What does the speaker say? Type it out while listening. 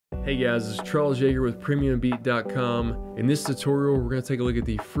Hey guys, this is Charles Yeager with PremiumBeat.com. In this tutorial, we're going to take a look at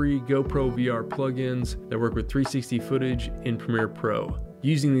the free GoPro VR plugins that work with 360 footage in Premiere Pro.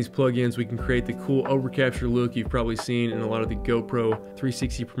 Using these plugins, we can create the cool overcapture look you've probably seen in a lot of the GoPro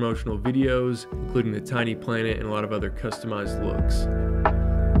 360 promotional videos, including the tiny planet and a lot of other customized looks.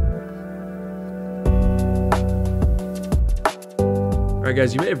 Alright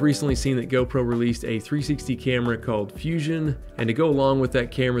guys, you may have recently seen that GoPro released a 360 camera called Fusion, and to go along with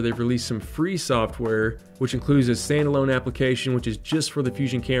that camera they've released some free software which includes a standalone application which is just for the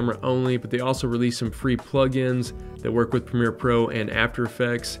Fusion camera only, but they also released some free plugins that work with Premiere Pro and After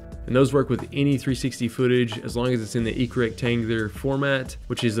Effects, and those work with any 360 footage as long as it's in the equirectangular format,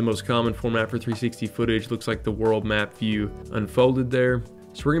 which is the most common format for 360 footage. Looks like the world map view unfolded there.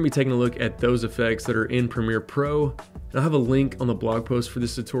 So we're going to be taking a look at those effects that are in Premiere Pro. And I'll have a link on the blog post for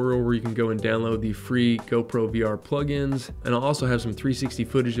this tutorial where you can go and download the free GoPro VR plugins. And I'll also have some 360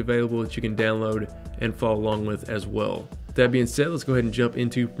 footage available that you can download and follow along with as well. With that being said, let's go ahead and jump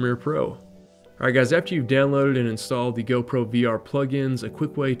into Premiere Pro. Alright guys, after you've downloaded and installed the GoPro VR plugins, a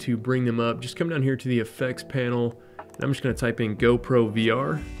quick way to bring them up, just come down here to the effects panel. And I'm just going to type in GoPro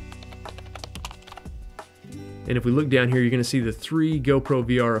VR. And if we look down here, you're going to see the three GoPro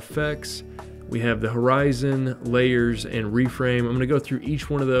VR effects. We have the horizon, layers, and reframe. I'm going to go through each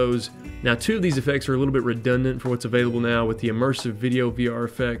one of those. Now, two of these effects are a little bit redundant for what's available now with the immersive video VR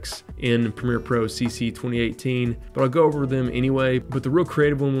effects in Premiere Pro CC 2018, but I'll go over them anyway. But the real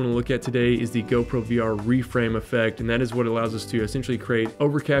creative one we want to look at today is the GoPro VR reframe effect, and that is what allows us to essentially create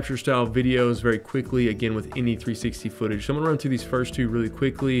overcapture style videos very quickly, again with any 360 footage. So I'm going to run through these first two really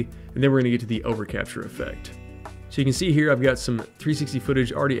quickly, and then we're going to get to the overcapture effect. So you can see here I've got some 360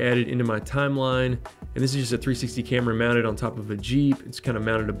 footage already added into my timeline, and this is just a 360 camera mounted on top of a Jeep. It's kind of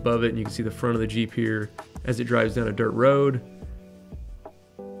mounted above it, and you can see the front of the Jeep here as it drives down a dirt road.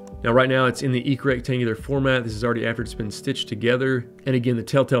 Now right now it's in the equirectangular format. This is already after it's been stitched together, and again the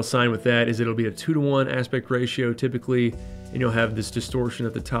telltale sign with that is it'll be a 2:1 aspect ratio typically, and you'll have this distortion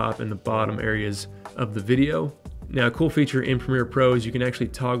at the top and the bottom areas of the video. Now, a cool feature in Premiere Pro is you can actually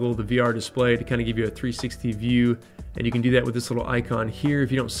toggle the VR display to kind of give you a 360 view, and you can do that with this little icon here.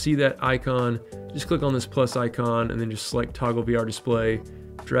 If you don't see that icon, just click on this plus icon and then just select toggle VR display,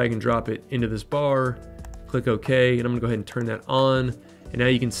 drag and drop it into this bar, click OK, and I'm gonna go ahead and turn that on. And now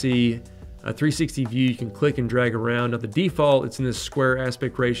you can see a 360 view. You can click and drag around. Now the default, it's in this square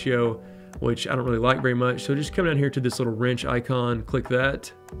aspect ratio, which I don't really like very much. So just come down here to this little wrench icon, click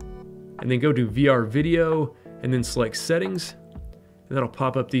that, and then go to VR video, and then select settings, and that'll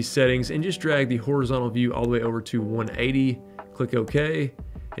pop up these settings, and just drag the horizontal view all the way over to 180, click OK,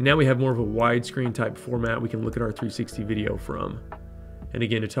 and now we have more of a widescreen type format we can look at our 360 video from. And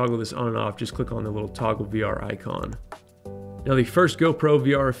again, to toggle this on and off, just click on the little toggle VR icon. Now the first GoPro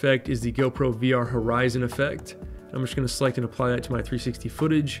VR effect is the GoPro VR horizon effect. I'm just going to select and apply that to my 360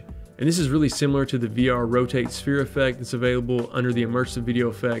 footage. And this is really similar to the VR rotate sphere effect that's available under the immersive video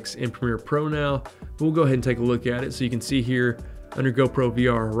effects in Premiere Pro now. But we'll go ahead and take a look at it. So you can see here under GoPro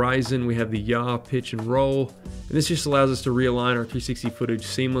VR Horizon, we have the yaw, pitch, and roll. And this just allows us to realign our 360 footage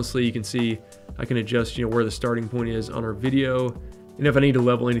seamlessly. You can see I can adjust where the starting point is on our video. And if I need to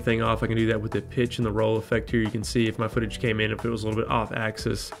level anything off, I can do that with the pitch and the roll effect here. You can see if my footage came in, if it was a little bit off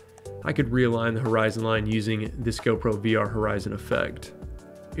axis, I could realign the horizon line using this GoPro VR Horizon effect.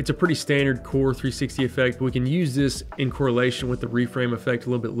 It's a pretty standard core 360 effect, but we can use this in correlation with the reframe effect a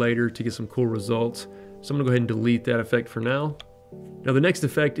little bit later to get some cool results. So I'm gonna go ahead and delete that effect for now. Now the next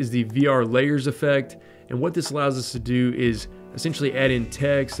effect is the VR layers effect, and what this allows us to do is essentially add in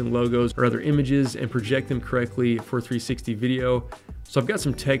text and logos or other images and project them correctly for 360 video. So I've got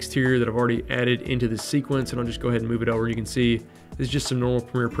some text here that I've already added into this sequence, and I'll just go ahead and move it over. You can see this is just some normal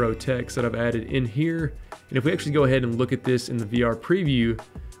Premiere Pro text that I've added in here. And if we actually go ahead and look at this in the VR preview,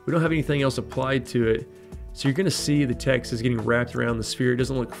 we don't have anything else applied to it. So you're gonna see the text is getting wrapped around the sphere. It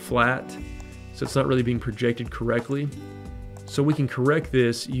doesn't look flat, so it's not really being projected correctly. So we can correct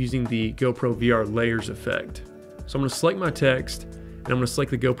this using the GoPro VR layers effect. So I'm gonna select my text, and I'm gonna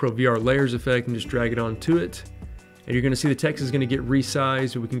select the GoPro VR layers effect and just drag it onto it. And you're gonna see the text is gonna get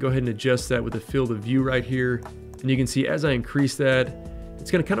resized, but we can go ahead and adjust that with the field of view right here. And you can see as I increase that,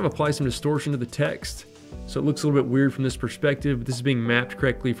 it's gonna kind of apply some distortion to the text. So it looks a little bit weird from this perspective, but this is being mapped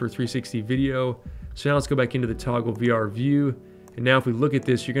correctly for 360 video. So now let's go back into the toggle VR view. And now if we look at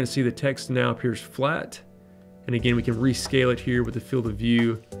this, you're gonna see the text now appears flat. And again, we can rescale it here with the field of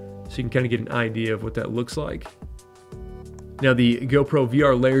view, so you can kind of get an idea of what that looks like. Now the GoPro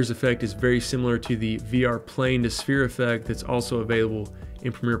VR layers effect is very similar to the VR plane to sphere effect that's also available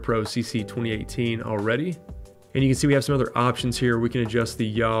in Premiere Pro CC 2018 already. And you can see we have some other options here. We can adjust the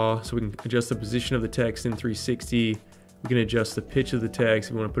yaw, so we can adjust the position of the text in 360. We can adjust the pitch of the text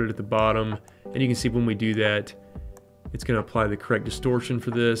if we want to put it at the bottom. And you can see when we do that, it's going to apply the correct distortion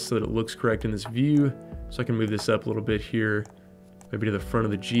for this so that it looks correct in this view. So I can move this up a little bit here, maybe to the front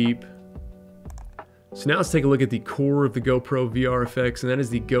of the Jeep. So now let's take a look at the core of the GoPro VR effects, and that is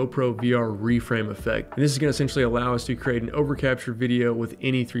the GoPro VR reframe effect. And this is going to essentially allow us to create an overcapture video with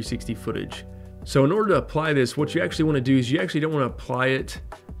any 360 footage. So in order to apply this, what you actually want to do is you actually don't want to apply it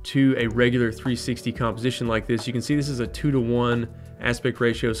to a regular 360 composition like this. You can see this is a 2:1 aspect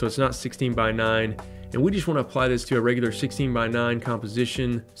ratio, so it's not 16:9. And we just want to apply this to a regular 16:9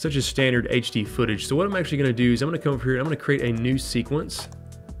 composition, such as standard HD footage. So what I'm actually going to do is I'm going to come over here and I'm going to create a new sequence.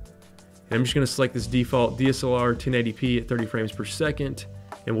 And I'm just going to select this default DSLR 1080p at 30 frames per second.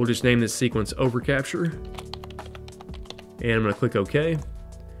 And we'll just name this sequence Overcapture. And I'm going to click OK.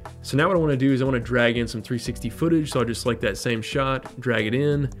 So now what I want to do is I want to drag in some 360 footage. So I'll just select that same shot, drag it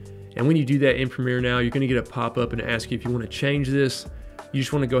in. And when you do that in Premiere now, you're going to get a pop-up and ask you if you want to change this. You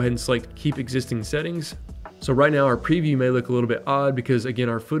just want to go ahead and select Keep Existing Settings. So right now our preview may look a little bit odd because again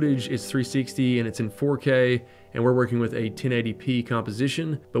our footage is 360 and it's in 4K and we're working with a 1080p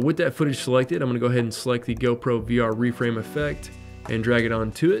composition. But with that footage selected, I'm going to go ahead and select the GoPro VR reframe effect and drag it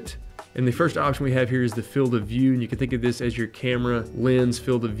onto it. And the first option we have here is the field of view, and you can think of this as your camera lens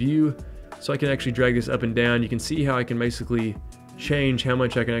field of view. So I can actually drag this up and down. You can see how I can basically change how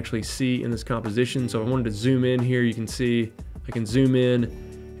much I can actually see in this composition. So if I wanted to zoom in here, you can see I can zoom in.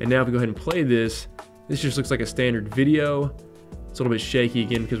 And now if we go ahead and play this, this just looks like a standard video. It's a little bit shaky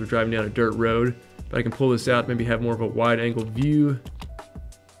again because we're driving down a dirt road. But I can pull this out, maybe have more of a wide angle view.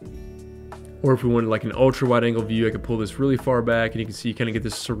 Or if we wanted like an ultra wide angle view, I could pull this really far back and you can see you kind of get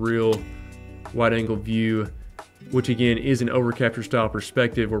this surreal wide angle view, which again is an overcapture style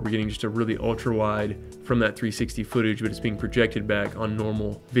perspective where we're getting just a really ultra wide from that 360 footage, but it's being projected back on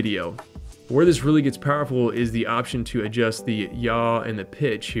normal video. Where this really gets powerful is the option to adjust the yaw and the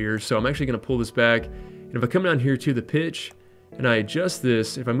pitch here. So I'm actually going to pull this back, and if I come down here to the pitch and I adjust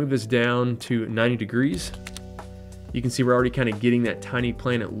this, if I move this down to 90 degrees, you can see we're already kind of getting that tiny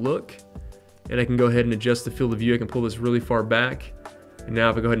planet look. And I can go ahead and adjust the field of view. I can pull this really far back. And now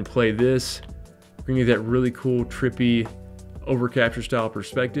if I go ahead and play this, we're gonna get that really cool, trippy, overcapture style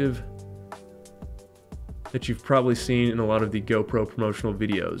perspective that you've probably seen in a lot of the GoPro promotional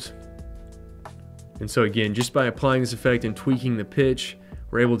videos. And so again, just by applying this effect and tweaking the pitch,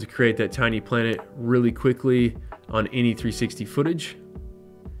 we're able to create that tiny planet really quickly on any 360 footage.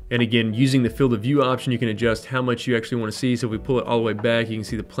 And again, using the field of view option, you can adjust how much you actually want to see. So if we pull it all the way back, you can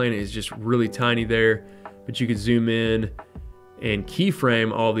see the planet is just really tiny there, but you could zoom in and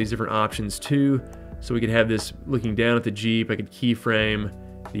keyframe all these different options too. So we could have this looking down at the Jeep. I could keyframe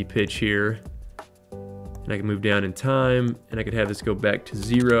the pitch here, and I can move down in time, and I could have this go back to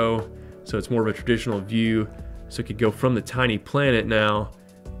 0. So it's more of a traditional view. So it could go from the tiny planet now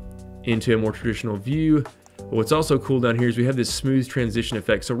into a more traditional view. But what's also cool down here is we have this smooth transition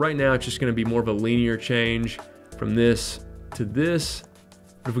effect. So right now it's just going to be more of a linear change from this to this.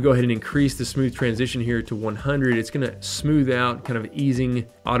 But if we go ahead and increase the smooth transition here to 100, it's going to smooth out, kind of easing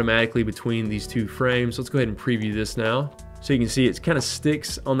automatically between these two frames. So let's go ahead and preview this now. So you can see it kind of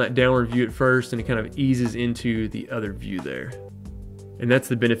sticks on that downward view at first and it kind of eases into the other view there. And that's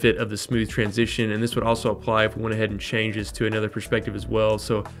the benefit of the smooth transition. And this would also apply if we went ahead and change this to another perspective as well.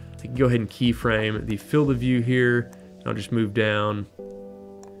 So I can go ahead and keyframe the field of view here. And I'll just move down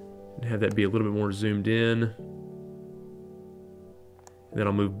and have that be a little bit more zoomed in. And then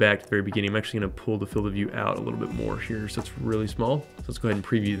I'll move back to the very beginning. I'm actually going to pull the field of view out a little bit more here, so it's really small. So let's go ahead and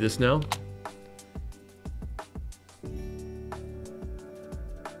preview this now.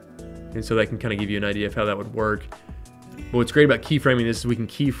 And so that can kind of give you an idea of how that would work. But what's great about keyframing this is we can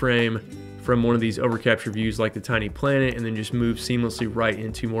keyframe from one of these overcapture views like the tiny planet and then just move seamlessly right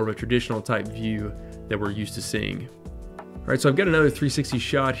into more of a traditional type view that we're used to seeing. All right, so I've got another 360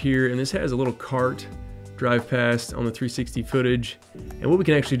 shot here, and this has a little cart drive past on the 360 footage. And what we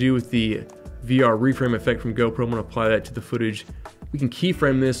can actually do with the VR reframe effect from GoPro, I'm going to apply that to the footage. We can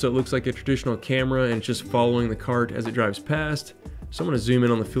keyframe this so it looks like a traditional camera and it's just following the cart as it drives past. So I'm going to zoom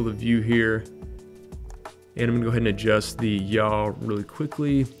in on the field of view here, and I'm going to go ahead and adjust the yaw really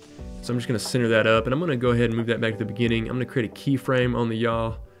quickly. So I'm just going to center that up, and I'm going to go ahead and move that back to the beginning. I'm going to create a keyframe on the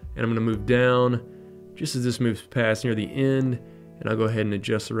yaw, and I'm going to move down just as this moves past near the end, and I'll go ahead and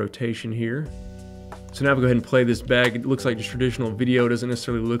adjust the rotation here. So now if we go ahead and play this back, it looks like just traditional video. It doesn't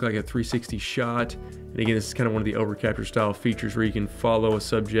necessarily look like a 360 shot. And again, this is kind of one of the overcapture style features where you can follow a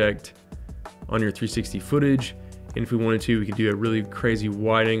subject on your 360 footage. And if we wanted to, we could do a really crazy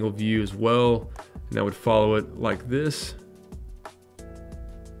wide angle view as well. and I would follow it like this.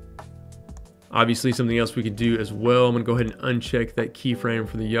 Obviously, something else we could do as well, I'm gonna go ahead and uncheck that keyframe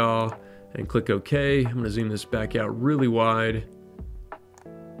for the yaw and click OK. I'm gonna zoom this back out really wide,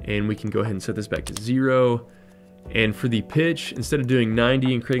 and we can go ahead and set this back to 0. And for the pitch, instead of doing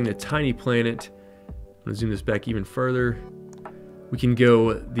 90 and creating a tiny planet, I'm gonna zoom this back even further. We can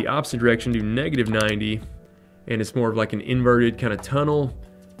go the opposite direction, do -90, and it's more of like an inverted kind of tunnel.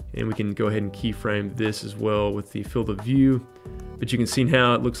 And we can go ahead and keyframe this as well with the field of view. But you can see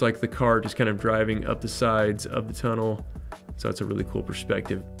now it looks like the car just kind of driving up the sides of the tunnel. So it's a really cool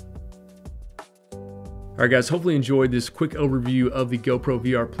perspective. All right guys, hopefully you enjoyed this quick overview of the GoPro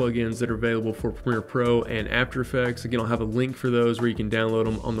VR plugins that are available for Premiere Pro and After Effects. Again, I'll have a link for those where you can download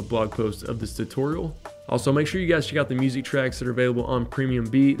them on the blog post of this tutorial. Also, make sure you guys check out the music tracks that are available on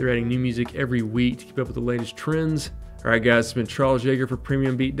PremiumBeat. They're adding new music every week to keep up with the latest trends. All right guys, it's been Charles Yeager for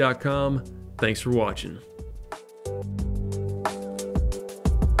PremiumBeat.com. Thanks for watching.